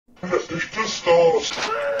Ich das das.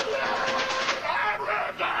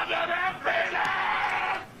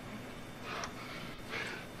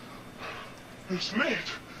 Es lädt.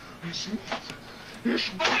 Es lädt.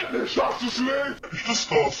 Ich meine, ich schaff es lädt. Ich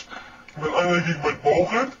das. Wenn einer gegen meinen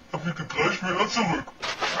Bauch rennt, dann fliegt er 30 Meter zurück.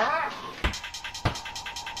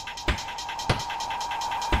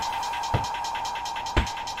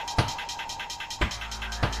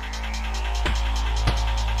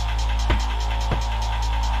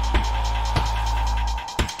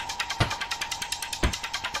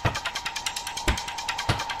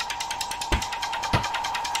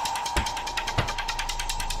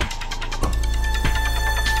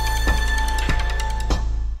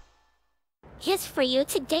 Here's for you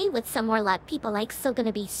today with some more luck. People like So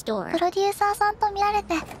Gonna Be Store. プロデューサーさんと見られ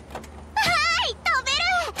て。はい、飛べる。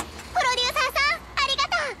プロデューサーさん、ありが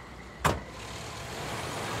とう。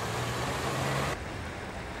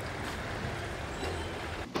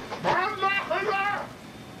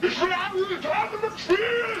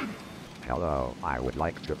Hello, I would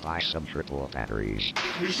like to buy some triple batteries.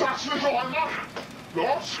 Ich sag's nicht noch einmal.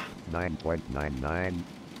 Los? 9.99.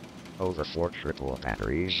 Over 4 triple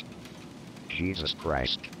batteries. Jesus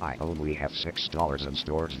Christ, I only have $6 in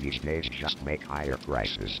stores these days. Just make higher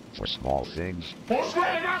prices for small things.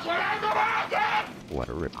 What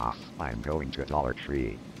a ripoff. I'm going to Dollar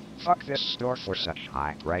Tree. Fuck this store for such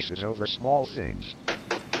high prices over small things.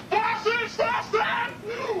 Was ist das denn?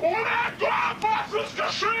 Oh mein Gott, was ist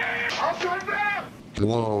geschehen?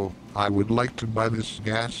 Hello, I would like to buy this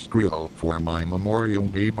gas grill for my Memorial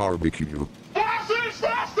Day barbecue. Was ist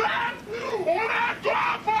das denn? Oh mein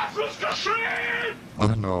Gott, was ist geschehen?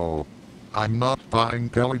 No. I'm not buying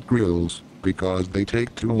pellet grills, because they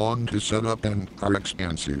take too long to set up and are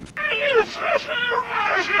expensive.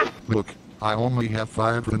 Look, I only have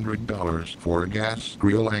 $500 for a gas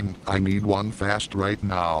grill and I need one fast right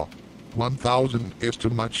now. 1,000 is too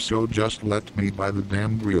much, so just let me buy the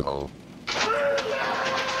damn grill.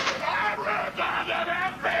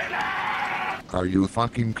 Are you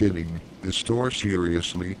fucking kidding? The store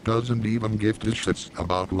seriously doesn't even give two shits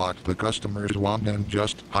about what the customers want and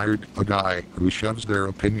just hired a guy who shoves their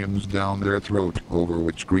opinions down their throat over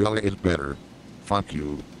which grill is better. Fuck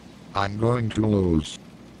you. I'm going to lose.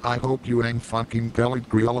 I hope you and fucking pellet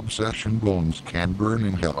grill obsession bones can burn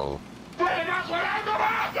in hell.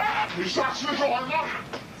 Ich sag's nicht noch einmal.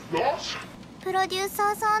 Los? プロデューサ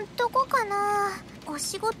ーさんどこかな。お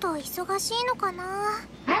仕事忙しいのかな。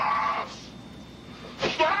よ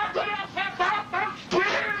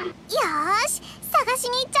ーし、探し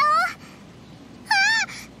に行っちゃおう。あ、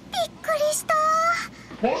びっくりした。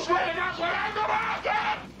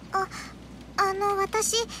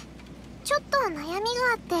私ちょっと悩みが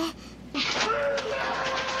あって。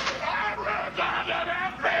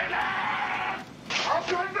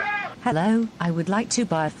Hello, I would like to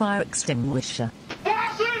buy a fire extinguisher.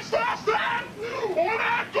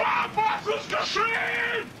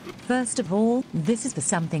 First of all, this is for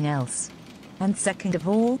something else. And second of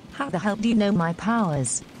all, how the hell do you know my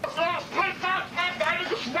powers?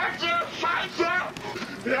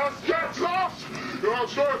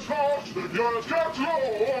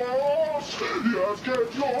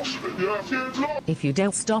 If you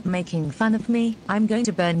don't stop making fun of me, I'm going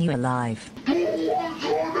to burn you alive.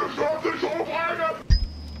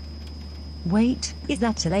 Wait, is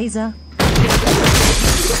that a laser?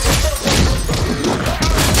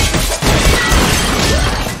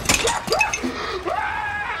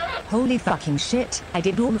 Holy fucking shit, I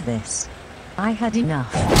did all of this. I had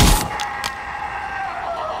enough.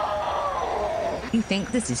 You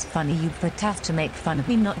think this is funny? You've the task to make fun of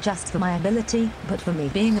me, not just for my ability, but for me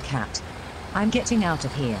being a cat. I'm getting out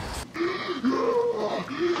of here.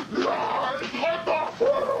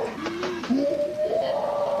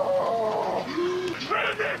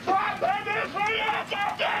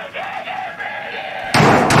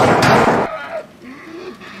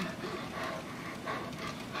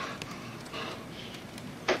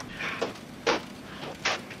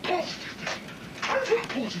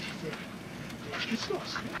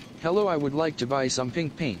 Hello, I would like to buy some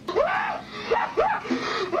pink paint.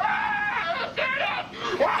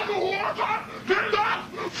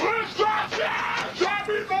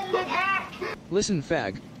 Listen,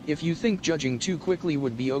 fag, if you think judging too quickly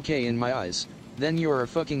would be okay in my eyes, then you're a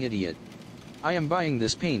fucking idiot. I am buying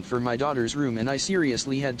this paint for my daughter's room and I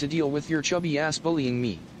seriously had to deal with your chubby ass bullying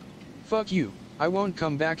me. Fuck you, I won't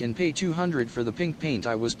come back and pay $200 for the pink paint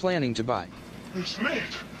I was planning to buy. Es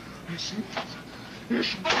lädt. Es lädt.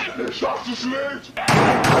 Ich meine, ich schaff es lädt.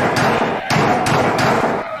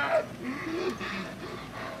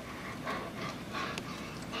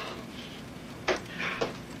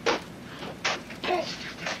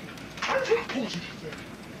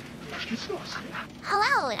 geht's los?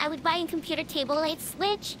 Hello, I would buy a computer table light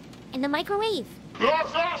switch and the microwave.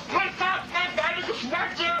 Los, tritt das an deine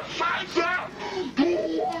Geschwätze, Scheiße! Du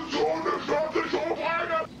Sohn, ich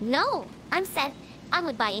aufhalten! No, I'm said I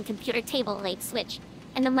would buy a computer table light switch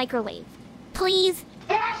and the microwave. Please.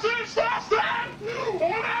 Was ist das denn? Oh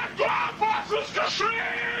mein Gott, was ist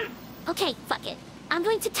geschehen? Okay, fuck it. I'm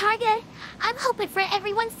going to Target. I'm hoping for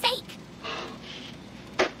everyone's sake.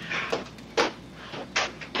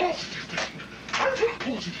 Positiv denken. Einfach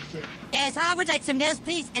positiv denken. Yes, I would like some nails,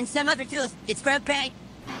 please, and some other tools. It's for pay.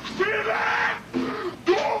 Spiele!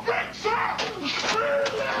 Du Wichser!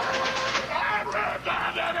 Spiele!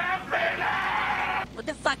 What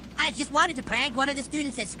the fuck? I just wanted to prank one of the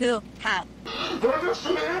students at school. How? Wenn es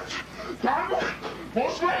lebt, dann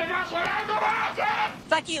muss man das voneinander warten!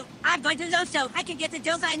 Fuck you. I'm going to Loso. I can get the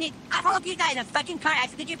dose I need. I hope you die in a fucking car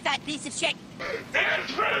accident, you fat piece of shit.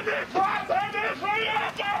 Ich will nicht warten, ich will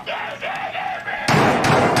jetzt auf den Enemy!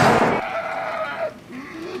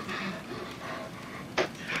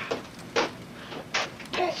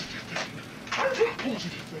 Positiv denken. Einfach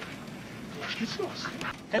positiv denken. Gleich geht's los.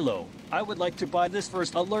 Hello, I would like to buy this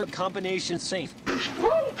first alert combination safe. Ich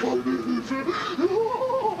brauche keine Hilfe.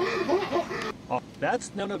 Oh,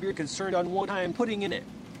 that's none of your concern on what I am putting in it.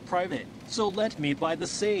 Private, so let me buy the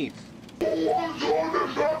safe.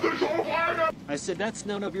 I said that's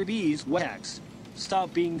none of your bees, wax.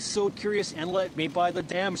 Stop being so curious and let me buy the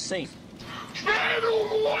damn safe.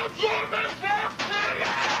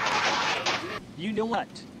 You know what?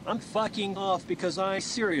 I'm fucking off because I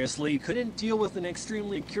seriously couldn't deal with an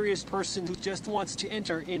extremely curious person who just wants to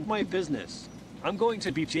enter in my business. I'm going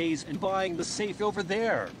to BJ's and buying the safe over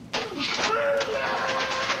there.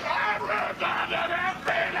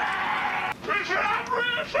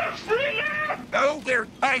 Oh, there.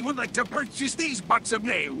 I would like to purchase these box of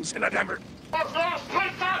nails and a hammer.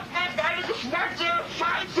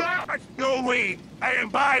 No way. I am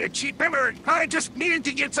buying a cheap hammer. I just needed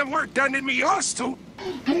to get some work done in me house.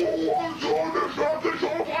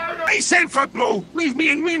 I said fuck no. Leave me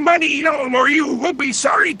and me money alone or you will be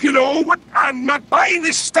sorry, kiddo. I'm not buying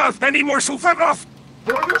this stuff anymore, so fuck off.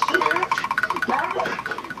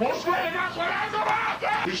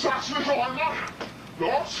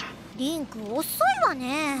リンク遅いわ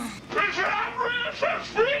ね。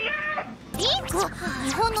リンク、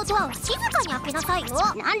日本のドアを静かに開けなさいよ。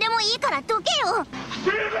何でもいいからどけよ。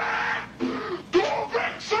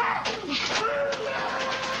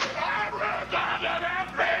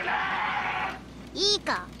いい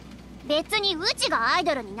か、別にうちがアイ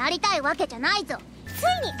ドルになりたいわけじゃないぞ。つ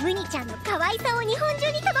いにウニちゃんの可愛さを日本中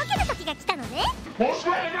に届ける時が来たのね。なんだ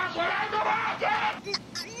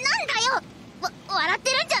よ、笑っ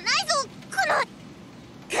てるんじゃないぞ、この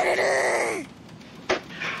クルルー。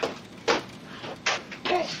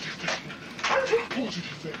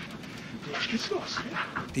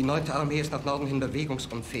Die 9. Armee ist nach Norden hin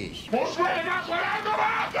bewegungsunfähig.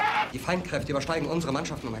 Die Feindkräfte übersteigen unsere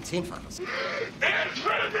Mannschaften um ein Zehnfaches.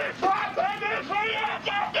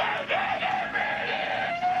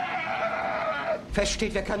 Fest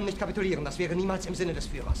steht, wir können nicht kapitulieren. Das wäre niemals im Sinne des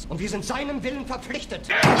Führers. Und wir sind seinem Willen verpflichtet.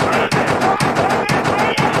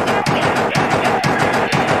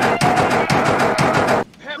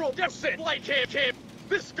 Harold, that's it, like him.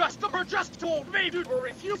 This customer just told me you were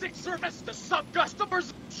refusing service to some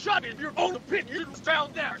customers. Shut in your own opinions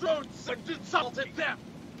down there, drones, and insulted them.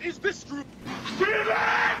 Is this true?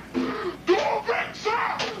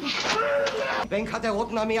 Wenk hat der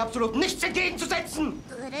Roten Armee absolut nichts entgegenzusetzen.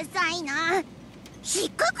 うるさいな。引っ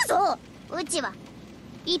かくぞ。うちは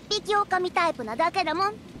一匹狼タイプなだけだも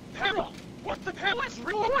ん。Harold, what the hell is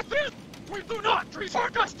wrong with this? We do not treat our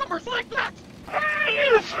customers like that.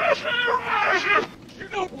 You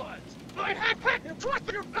know what? I have had him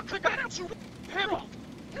trust you. Harold,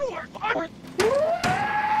 you are fired.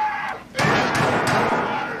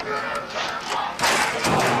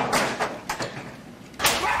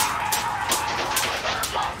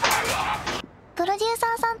 プロデューサ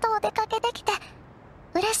ーさんとお出かけできて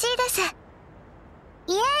嬉しいです。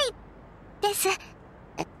イエイです。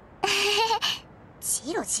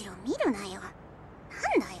チロチロ見るなよ。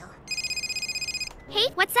なんだよ。Hey,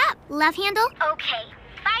 what's up? Love handle? Okay.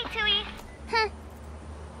 Bye, Tui. ふん。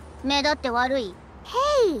目だって悪い。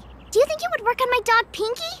Hey, do you think you would work on my dog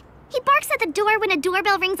Pinky? He barks at the door when a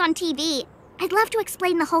doorbell rings on TV. I'd love to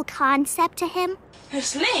explain the whole concept to him.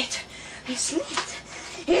 Es lädt. Es lädt.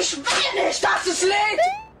 Ich will nicht, dass es lädt.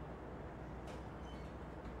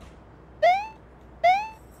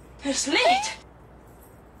 Es lädt.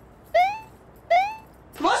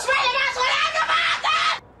 Muss man das so lange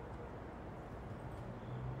warten?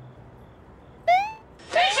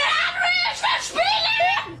 Ich will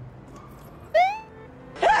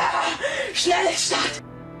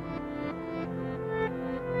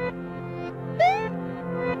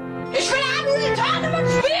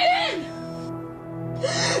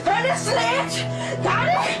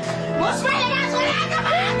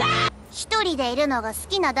人でいるのが好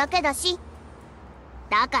きなだけだし。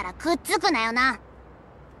だからくっつくなよな。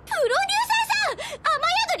プロデューサーさん、雨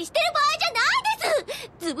宿りしてる場合じゃないで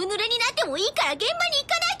す。ずぶ濡れになってもいいから現場に行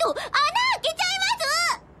かないと穴開けちゃい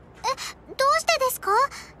ます。どうしてですか？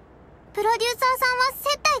プロデューサーさんは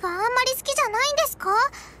接待があんまり好きじゃないんですか？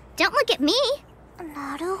 Don't look at me!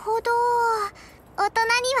 なるほど。大人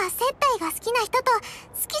には接待が好きな人と好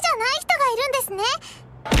きじゃない人がいるんですね。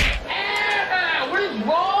What is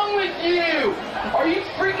wrong with you? Are you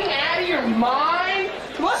freaking out of your mind?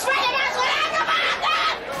 What's wrong with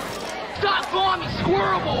Stop calling me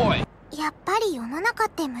Squirrel Boy! やっぱり世の中っ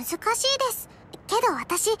て難しいです。けど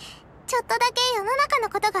私、ちょっとだけ世の中の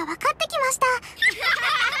ことが分かってきました。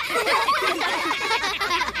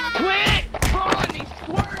Quit calling me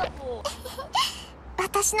Squirrel Boy!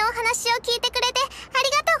 私のお話を聞いてくれてあ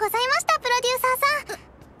りがとうございました、プロデューサー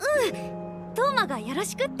さん。トーマがよろ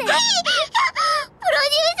しくって。プロデューサー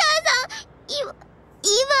さん、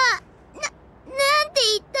今、なんて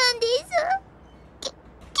言ったんです？結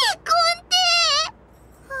婚って。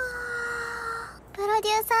プロデ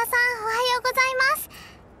ューサーさん、おはようございます。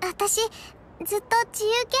私、ずっと自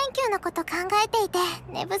由研究のこと考えていて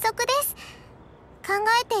寝不足です。考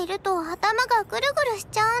えていると頭がぐるぐるし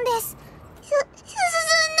ちゃうんです。そ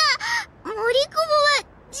んな、森久保は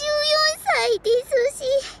14歳ですし、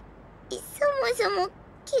そもそも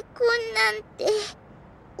結婚なんて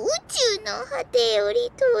宇宙の果てよ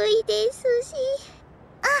り遠いですし。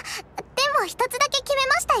あ、でも一つだけ決め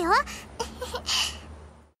ましたよ。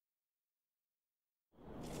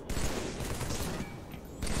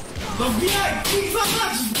No wbijaj, kurwa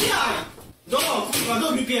mać, wbijaj! No, kurwa,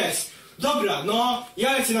 dobry pies. Dobra, no,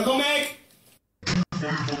 ja lecę na domek.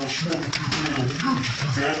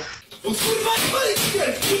 O kurwa, nie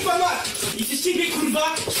palicie, kurwa mać! I przez ciebie,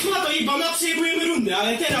 kurwa, szmato jebana, przejebujemy rundę,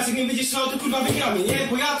 ale teraz jak mnie będziesz szał, to kurwa wygramy, nie?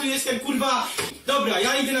 Bo ja tu jestem, kurwa... Dobra,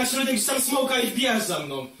 ja idę na środek, rzucam smoka i wbijasz za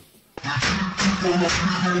mną.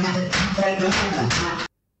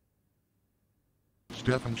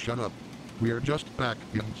 Stefan, shut up. We are just back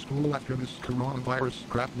in school after this coronavirus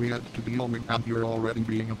crap we had to deal with, and you're already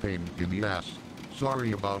being a pain in the ass.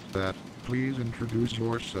 Sorry about that. Please introduce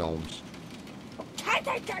yourselves.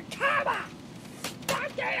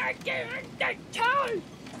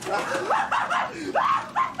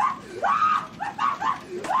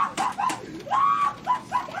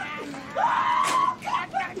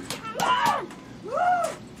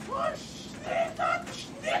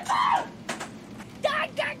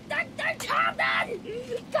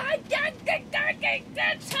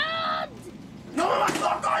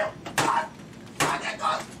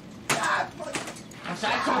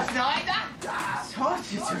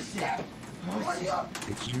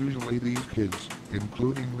 It's usually these kids,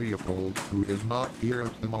 including Leopold, who is not here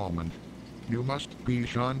at the moment. You must be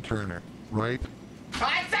Sean Turner, right?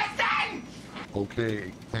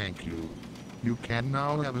 Okay, thank you. You can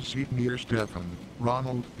now have a seat near Stefan,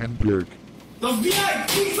 Ronald, and Dirk. No wbijaj,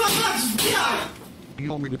 kurwa mać, wbijaj!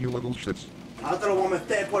 Deal with it, you little shits.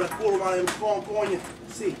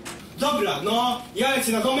 Dobra, no, ja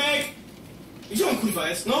lecę na domek. Gdzie on kurwa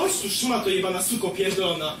jest? No chodź tu, szmato jebana, suko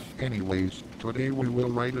pierdolona. Anyways, today we will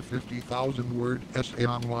write a 50,000-word essay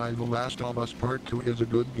on why The Last of Us Part 2 is a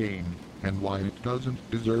good game, and why it doesn't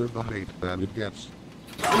deserve the hate that it gets.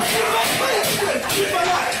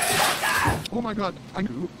 Oh my god, I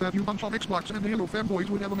knew that you bunch of Xbox and Halo fanboys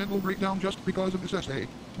would have a mental breakdown just because of this essay.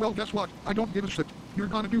 Well, guess what? I don't give a shit. You're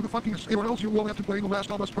gonna do the fucking essay or else you will have to play The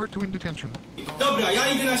Last of Us Part 2 in detention. Dobra, ja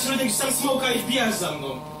idę na środek, rzucam smoka i wbijasz za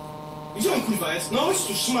mną. Gdzie on kurwa jest? No chodź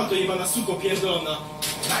tu, szmato jebana, suko pierdolona.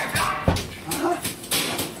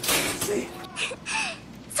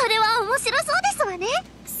 それは面白そうですわね。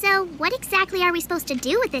So, what exactly are we supposed to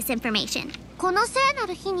do with this information? この聖な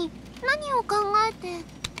る日に何を考えて。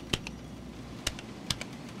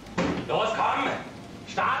Los, komm!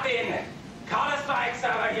 Start ihn! Counter-Strike,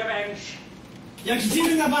 aber hier, Mensch! Jak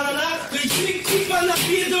idziemy na bananach, to idziemy kurwa na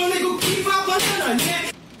pierdolonego kurwa banana,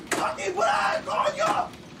 nie? Taki brak, konio!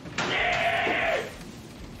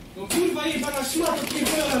 No kurwa jebana szmato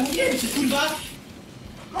pierdolona, mówiłem ci kurwa!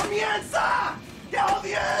 Comienza! ¡Que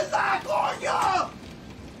coño!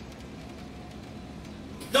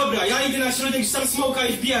 Dobra, ja idę na środek, rzucam smoka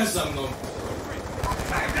i wbijasz za mną.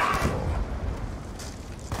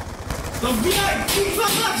 No wbijaj, kurwa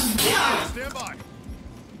mać, wbijaj!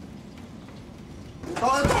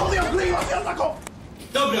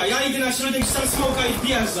 Dobra, ja idę na środek, rzucam smoka i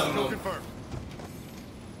wbijasz za mną.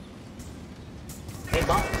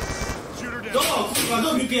 No, kurwa,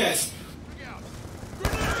 dobry pies.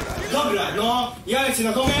 Dobra, no, ja lecę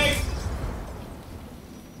na domek.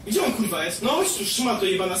 Gdzie on kurwa jest? No chodź tu, szmato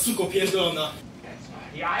jebana suko pierdolona.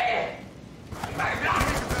 Ja, ej!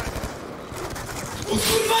 O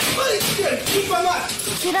kurwa, kurwa mać!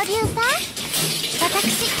 プロデューサー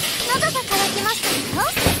私、喉が渇きましたよ。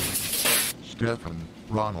 Stefan,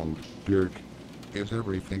 Ronald, Dirk. Is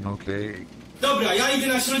everything okay? Dobra, ja idę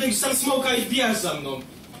na środek, sam smoka i wbijasz za mną.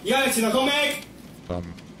 Ja lecę na domek.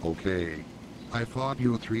 Okay. I thought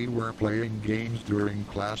you three were playing games during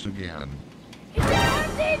class again.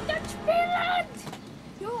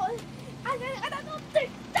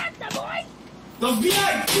 No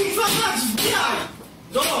wbijaj, kurwa mać, wbijaj!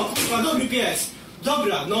 No, kurwa, dobry pies.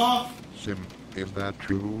 Dobra, no. Sim, is that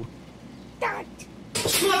true?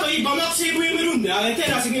 Szkoda to jebana, przejmujemy rundę, ale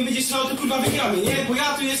teraz jak mnie będziesz strzelał, to kurwa wygramy, nie? Bo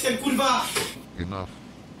ja tu jestem, kurwa... Enough.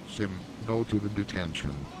 Sim, go to the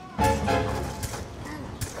detention.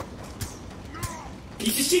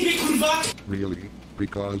 I ty siebie, kurwa! Really?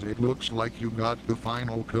 Because it looks like you got the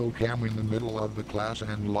final kill cam in the middle of the class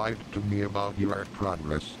and lied to me about your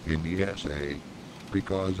progress in the essay.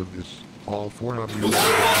 Because of this, all four of you...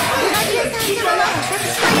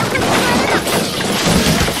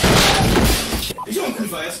 Gdzie on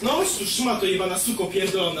kurwa jest? No chodź tu, szmato jebana suko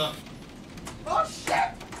pierdolona. Oh shit!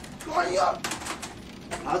 Coño!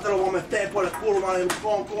 Ahora te lo voy a meter por el culo, man,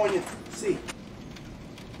 con coño. Sí.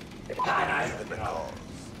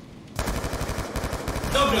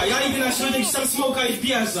 Dobra, ja idę na środek, sam smoka i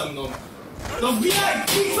wbijasz za mną. No wbijaj,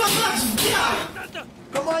 kurwa mać, wbijaj!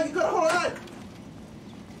 Come on, you gotta hold on!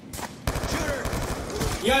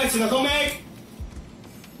 Ja lecę na domek.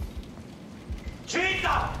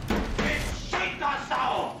 Cheater! Cheater,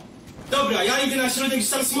 Sau! Dobra, ja idę na środek,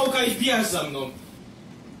 sam smoka i wbijasz za mną.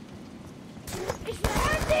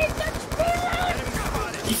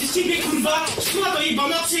 I ty siebie, kurwa, szmato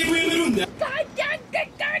jebana, przejmujemy rundę.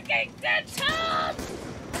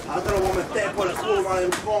 Ahora te lo voy a meter por el culo,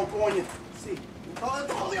 man, con coño. Sí.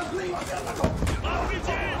 Todo Dios mío,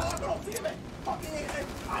 sígueme.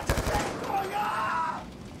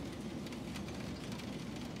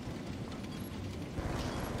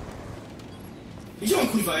 Gdzie on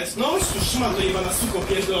kurwa jest? No chodź tu, szmato jebana suko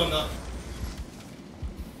pierdolona.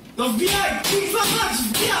 No wbijaj, kurwa mać,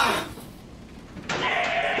 wbijaj!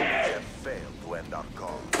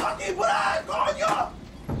 ¡Aquí por ahí, coño!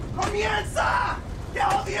 ¡Comienza! ¡Que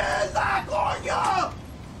odiesa, coño!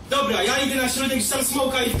 Dobra, ja idę na środek, sam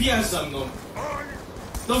smoka i wbijasz za mną.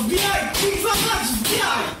 No wbijaj, kurwa mać,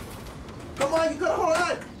 wbijaj! Come on, you gotta hold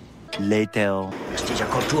on! Later. Esta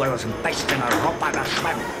cultura nos empesta na roupa da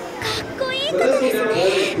schwemme. かっこいい方ですね。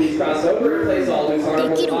で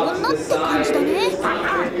きる女って感じだね。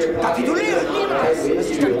パピドレープロデュー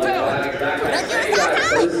サー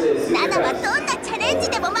さん、ナナはどんなチャレンジ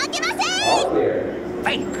でも負けません。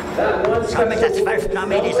Fink! Soll mit der 12.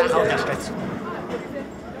 Armee die Sache unterstützen.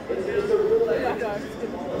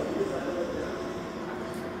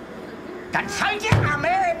 Dann soll die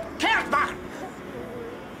Armee kehrt machen!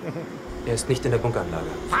 Er ist nicht in der Bunkeranlage.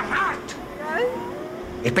 Verrat!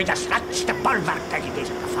 Ich bin das letzte Bollwerk der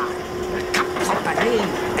gewesen Gefahr. Der Kampf von Berlin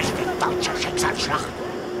ist die deutsche Schicksalsschlacht.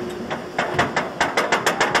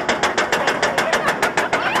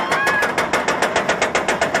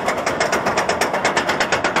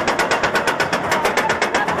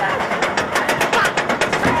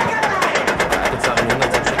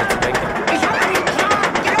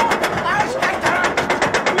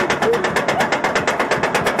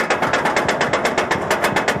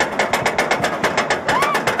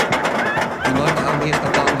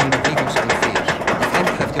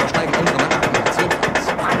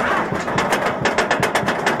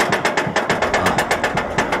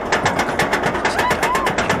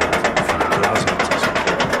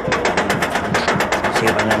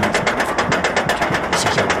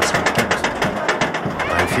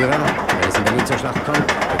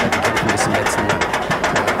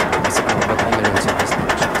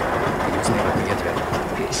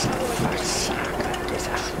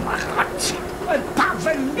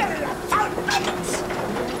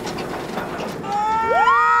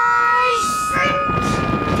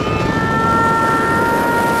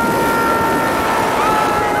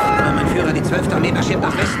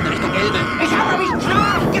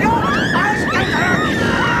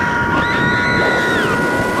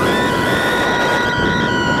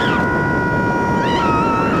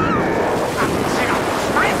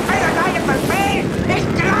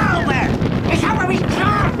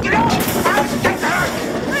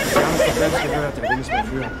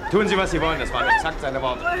 Tun Sie, was Sie wollen, das waren exakt seine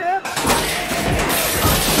Worte.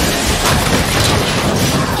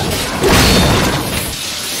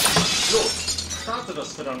 So, starte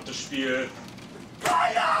das verdammte Spiel.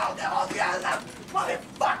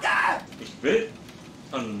 Ich will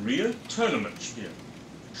Unreal Tournament spielen.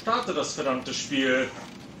 Starte das verdammte Spiel.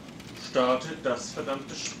 Starte das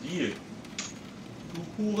verdammte Spiel. Du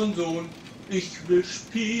Hurensohn, ich will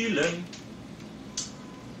spielen.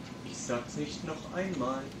 Ich sag's nicht noch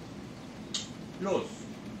einmal. Los,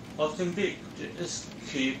 aus dem Weg. Der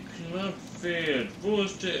Escape-Knopf fehlt. Wo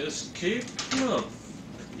ist der Escape-Knopf?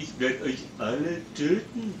 Ich werde euch alle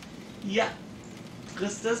töten. Ja,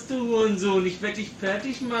 friss das, du Hurensohn. Ich werde dich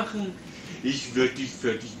fertig machen. Ich werde dich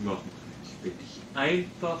fertig machen. Ich werde dich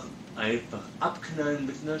einfach abknallen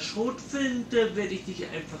mit einer Schrotflinte. Werde ich dich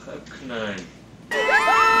einfach abknallen.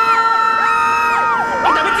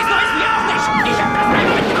 Und damit sie es weiß, mir auch nicht. Ich hab das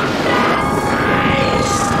einfach gemacht.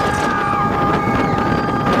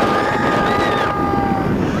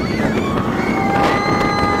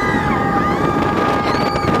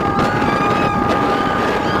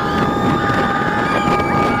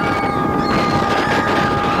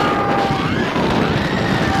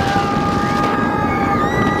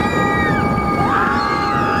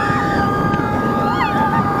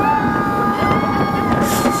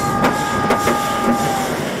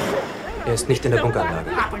 Er ist nicht in der Bunkeranlage.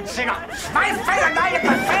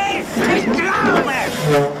 Ich glaube!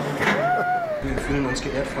 Wir fühlen uns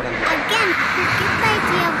geehrt, Fräulein.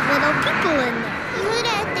 幽霊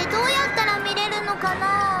ってどうやったら見れるのかな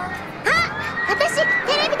あ、私テ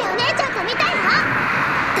レビでお姉ちゃんと見たよ。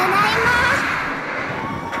ただいま。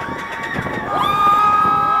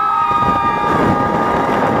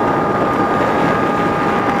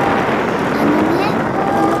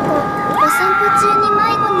お散歩中に迷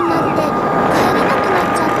子になって帰れなくなっ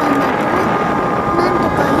ちゃったんだろ。なんと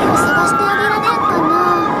か家を探してあげられんかな。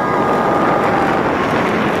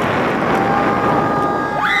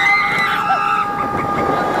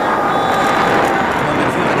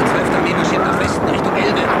 Nach Westen Richtung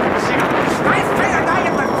Elbe.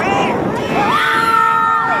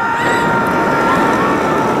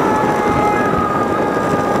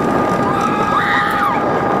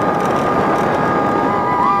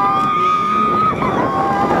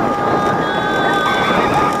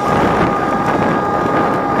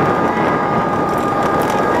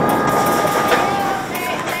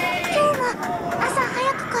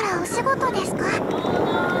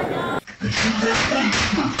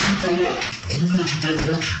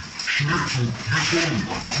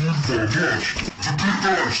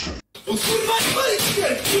 O kurwa,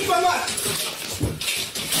 kurwa mać!